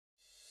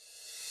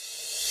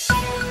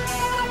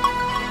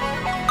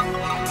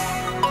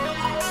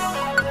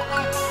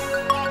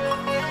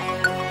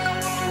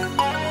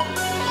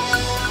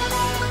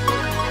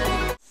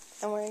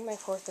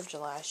4th of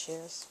July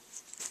shoes.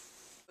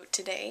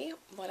 Today,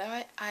 what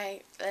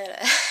I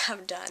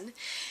have done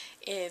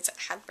is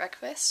had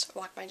breakfast,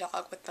 walked my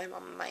dog with my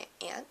mom and my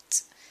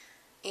aunt,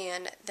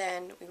 and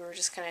then we were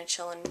just kind of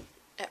chilling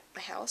at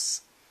my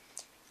house,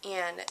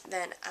 and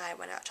then I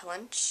went out to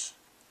lunch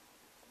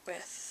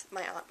with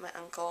my aunt, my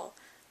uncle,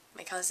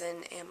 my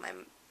cousin, and my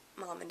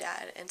mom and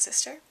dad and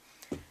sister,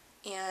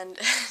 and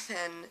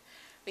then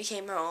we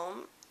came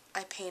home.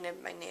 I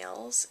painted my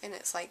nails, and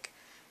it's like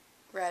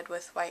red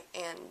with white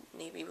and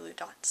navy blue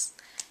dots,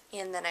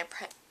 and then I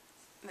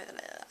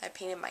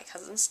painted my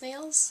cousin's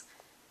nails,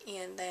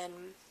 and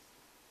then,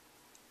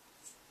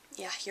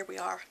 yeah, here we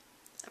are.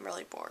 I'm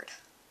really bored,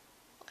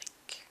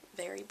 like,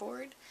 very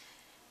bored,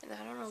 and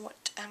I don't know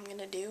what I'm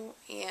gonna do,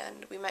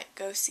 and we might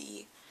go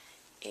see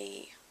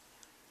a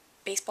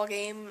baseball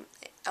game,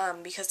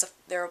 because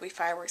there will be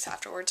fireworks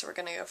afterwards, so we're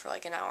gonna go for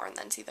like an hour and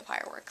then see the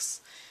fireworks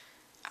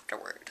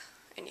afterward,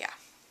 and yeah,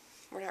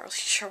 we're not really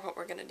sure what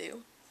we're gonna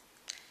do,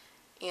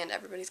 and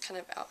everybody's kind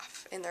of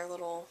off in their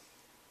little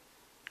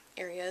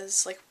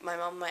areas, like my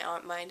mom, my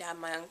aunt, my dad,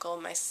 my uncle,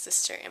 my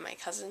sister, and my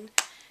cousin,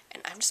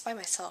 and I'm just by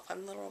myself.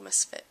 I'm the little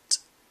misfit,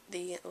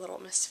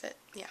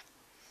 yeah,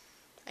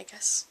 I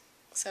guess.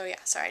 So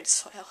yeah, sorry, I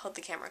just held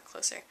the camera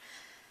closer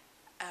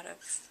out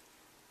of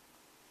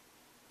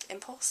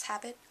impulse,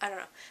 habit, I don't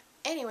know.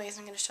 Anyways,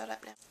 I'm gonna shut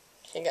up now.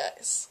 Hey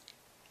guys.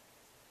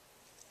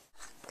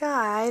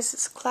 Guys,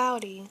 it's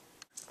cloudy.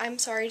 I'm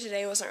sorry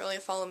today wasn't really a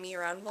follow me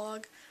around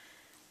vlog.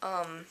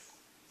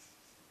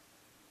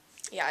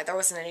 Yeah, there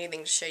wasn't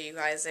anything to show you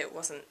guys. It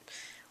wasn't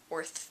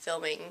worth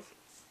filming,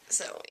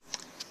 so.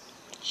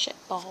 Shit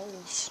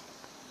balls.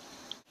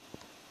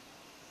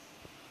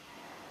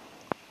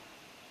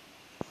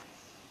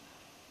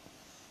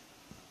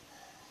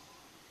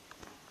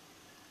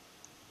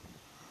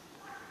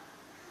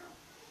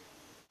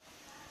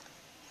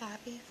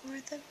 Happy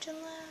 4th of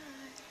July.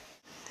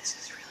 This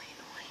is really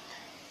annoying.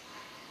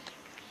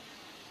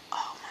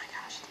 Oh my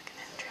gosh, look at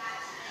that tree.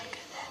 Look at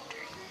that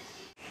tree.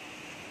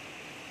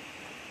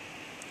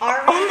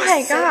 Oh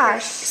my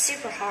gosh.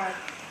 Super hard.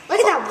 Look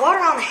at that water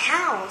on the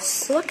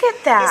house. Look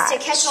at that.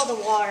 It's to catch all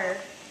the water.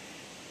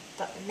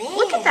 But man.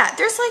 Look at that.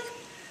 There's like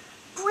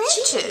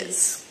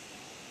branches.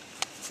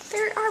 Jeez.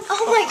 There are.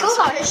 Oh my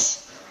gosh.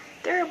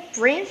 There are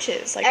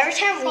branches. Like every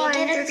time we flying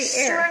get through in the the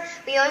air.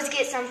 store, we always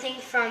get something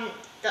from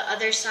the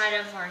other side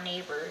of our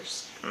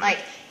neighbors. Like,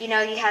 you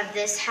know, you have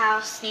this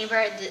house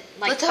neighbor,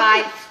 like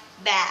 5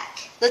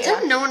 back. Let's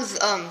hope no one's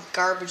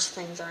garbage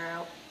things are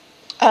out.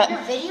 You're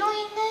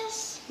videoing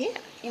this? Yeah.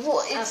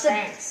 Well, it's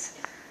thanks.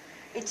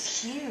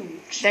 it's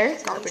huge. Their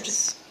garbage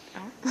is.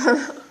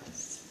 Oh.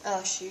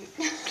 Oh shoot.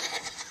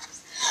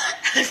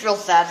 I feel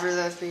sad for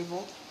those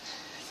people.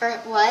 For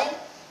what?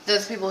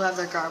 Those people have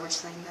their garbage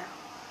things out.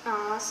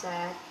 Oh,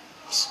 sad.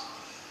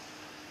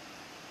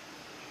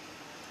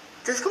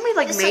 There's gonna be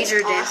like This major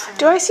looks damage. awesome.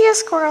 Do I see a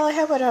squirrel? I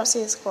hope I don't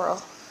see a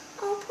squirrel.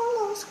 Oh, poor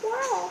little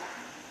squirrel.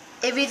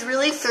 If he's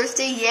really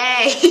thirsty,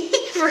 yay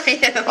for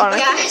him. Honestly,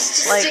 Guys,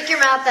 just like, stick your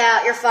mouth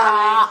out. You're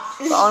fine.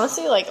 but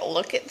honestly, like,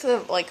 look at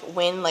the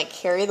wind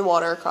carry the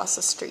water across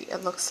the street.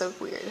 It looks so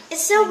weird. It's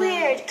so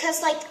weird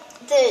because like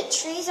the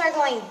trees are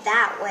going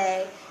that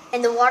way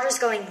and the water's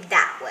going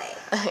that way.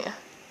 Yeah.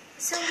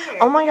 So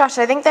weird. Oh my gosh,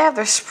 I think they have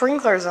their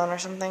sprinklers on or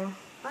something.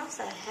 What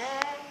the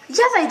heck?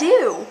 Yeah, they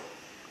do.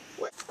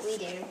 We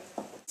do.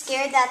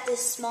 Scared that the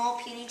small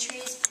puny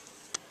trees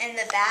in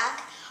the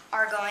back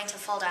are going to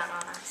fall down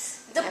on us.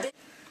 Look at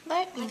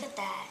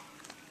that.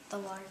 The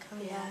water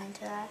coming down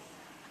into that.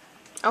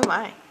 Oh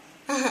my.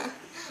 Oh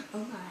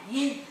my.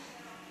 It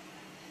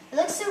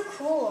looks so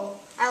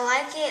cool. I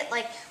like it,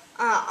 like,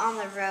 on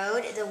the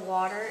road, the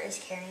water is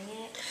carrying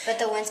it, but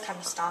the wind's kind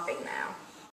of stopping now.